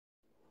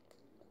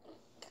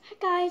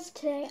guys,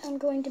 today I'm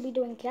going to be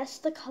doing guess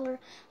the color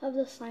of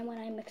the slime when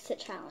I mix it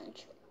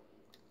challenge.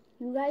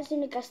 You guys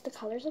need to guess the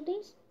colors of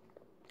these.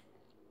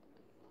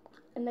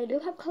 And they do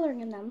have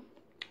coloring in them.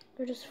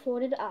 They're just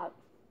folded up.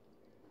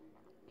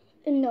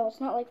 And no,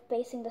 it's not like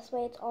facing this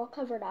way, it's all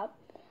covered up.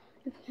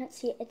 You can't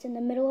see it, it's in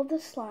the middle of the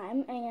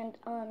slime, and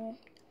I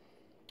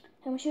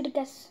want you to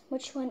guess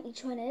which one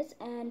each one is,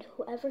 and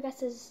whoever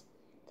guesses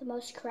the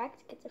most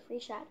correct gets a free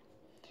chat.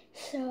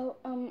 So,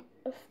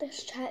 if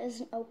this chat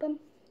isn't open,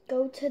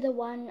 go to the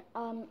one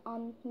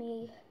on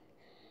me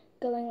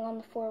going on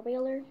the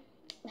four-wheeler.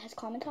 It has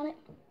comment on it.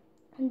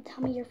 And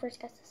tell me your first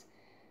guesses.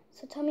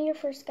 So tell me your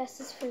first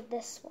guesses for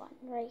this one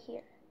right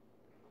here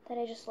that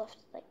I just left,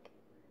 like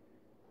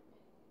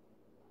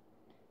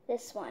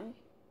this one.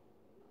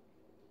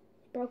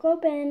 It broke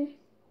open.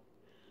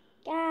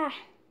 Yeah. I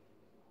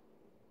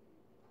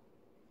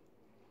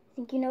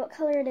think you know what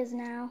color it is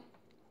now.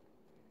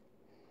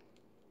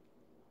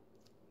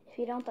 If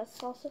you don't,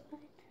 that's also fine.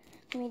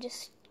 Let me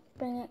just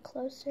bring it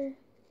closer.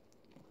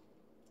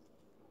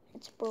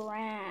 It's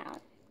brown.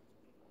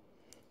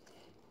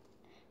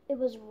 It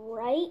was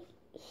right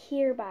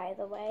here, by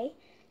the way.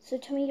 So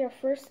tell me your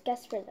first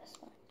guess for this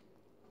one.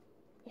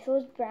 If it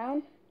was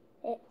brown,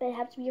 it'd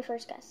have to be your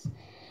first guess.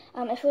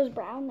 If it was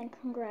brown, then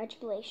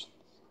congratulations.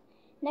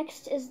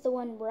 Next is the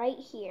one right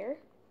here.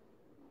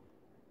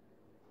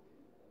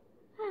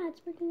 Ah,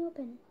 it's breaking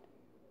open.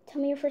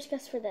 Tell me your first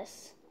guess for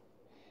this.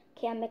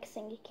 Okay, I'm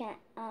mixing. You can't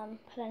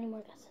put any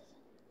more guesses.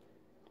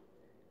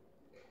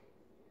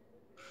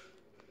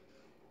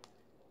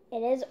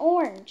 It is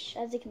orange,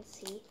 as you can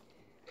see.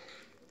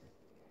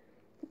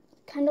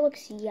 Kind of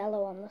looks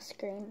yellow on the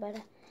screen, but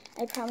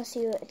I promise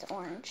you it's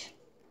orange.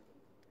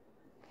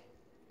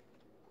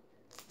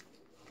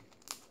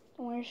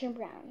 Orange and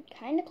brown,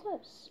 kind of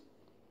close.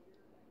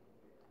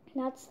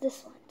 Now it's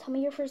this one. Tell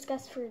me your first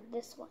guess for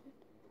this one.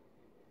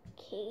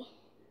 Okay.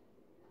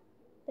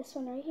 This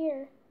one right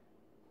here.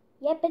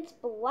 Yep, it's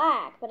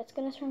black, but it's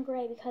gonna turn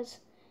gray because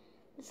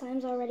the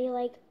slime's already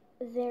like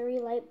very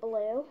light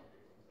blue.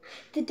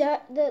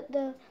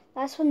 The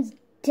last one's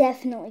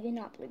definitely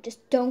not blue.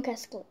 Just don't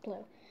guess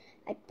blue.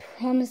 I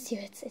promise you,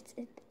 it's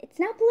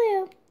not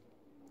blue.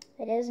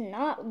 It is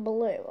not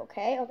blue.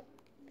 Okay.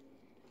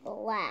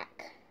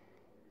 Black.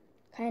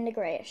 Kind of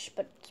grayish,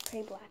 but it's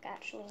pretty black.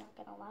 Actually, not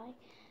gonna lie.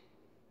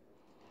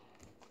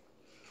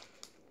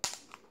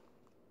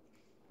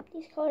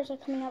 These colors are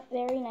coming out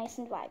very nice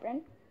and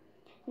vibrant.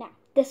 Now,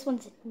 this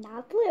one's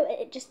not blue.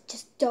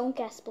 Just don't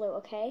guess blue,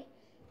 okay?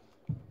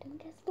 Don't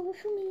guess blue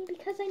for me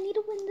because I need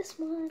to win this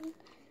one.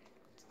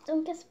 Just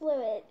don't guess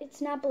blue.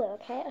 It's not blue,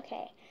 okay?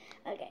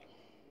 Okay.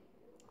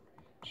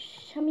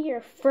 Show me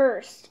your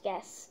first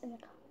guess in the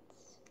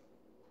comments.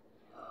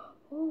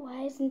 Ooh,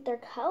 why isn't there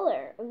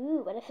color?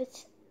 Ooh, what if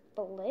it's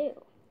blue?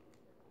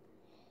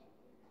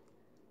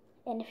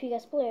 And if you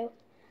guess blue,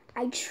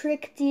 I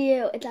tricked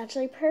you. It's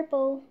actually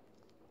purple.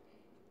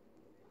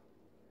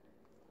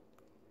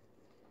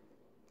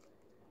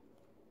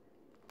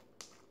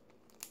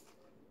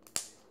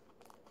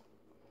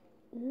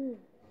 Ooh.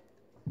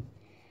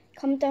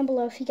 Comment down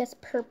below if you guess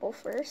purple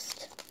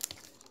first.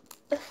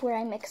 Before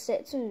I mix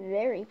it, it's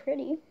very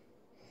pretty.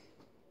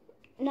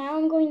 Now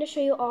I'm going to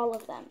show you all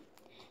of them.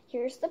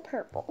 Here's the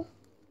purple.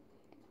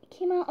 It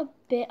came out a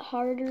bit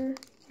harder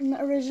than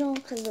the original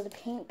because of the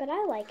paint, but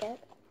I like it.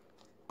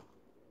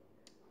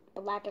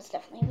 Black is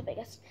definitely the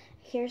biggest.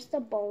 Here's the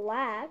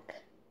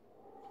black.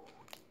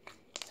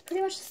 It's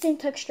pretty much the same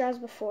texture as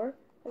before.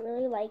 I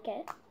really like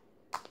it.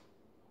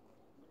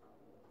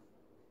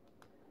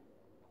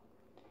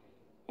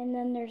 And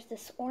then there's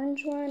this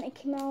orange one. It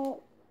came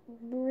out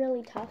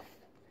really tough,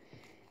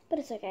 but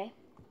it's okay.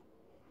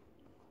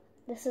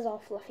 This is all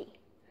fluffy.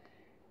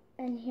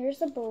 And here's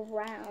the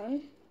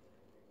brown.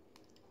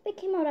 It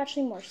came out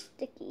actually more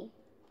sticky.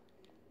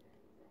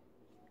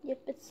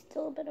 Yep, it's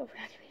still a bit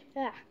overactivated.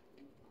 Ah.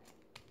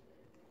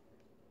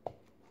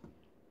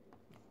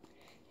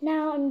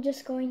 Now I'm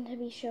just going to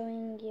be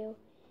showing you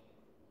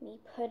me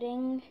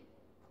putting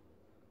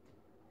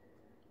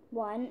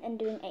one and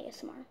doing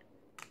ASMR.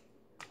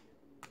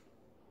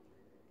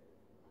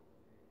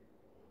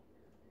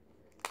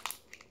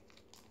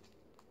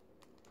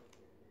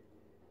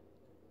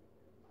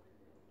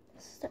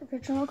 The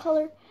original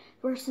color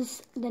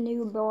versus the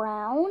new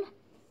brown.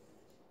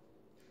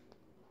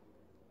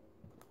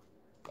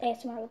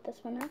 ASMR with this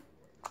one now.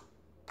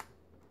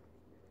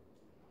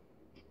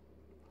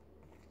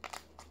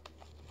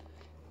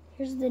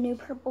 Here's the new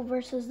purple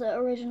versus the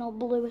original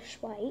bluish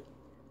white.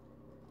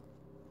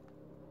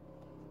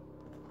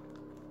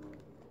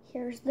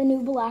 Here's the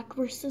new black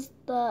versus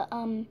the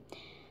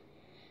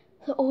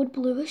old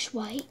bluish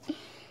white.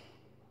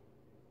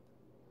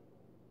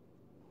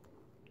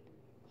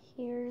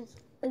 Here's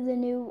the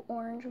new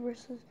orange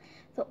versus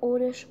the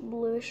oldish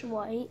bluish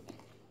white.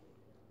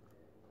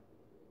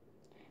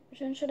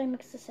 Which one should I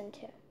mix this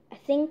into? I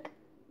think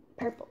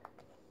purple.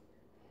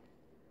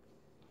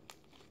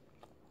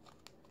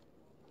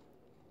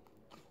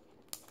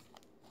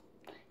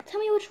 Tell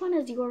me which one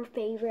is your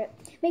favorite.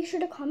 Make sure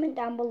to comment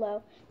down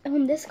below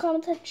in this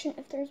comment section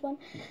if there's one.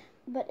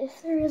 But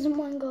if there isn't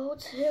one, go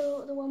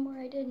to the one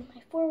where I did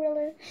my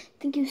 4-wheeler.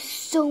 Thank you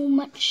so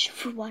much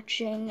for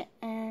watching,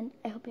 and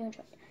I hope you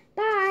enjoyed.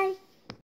 Bye!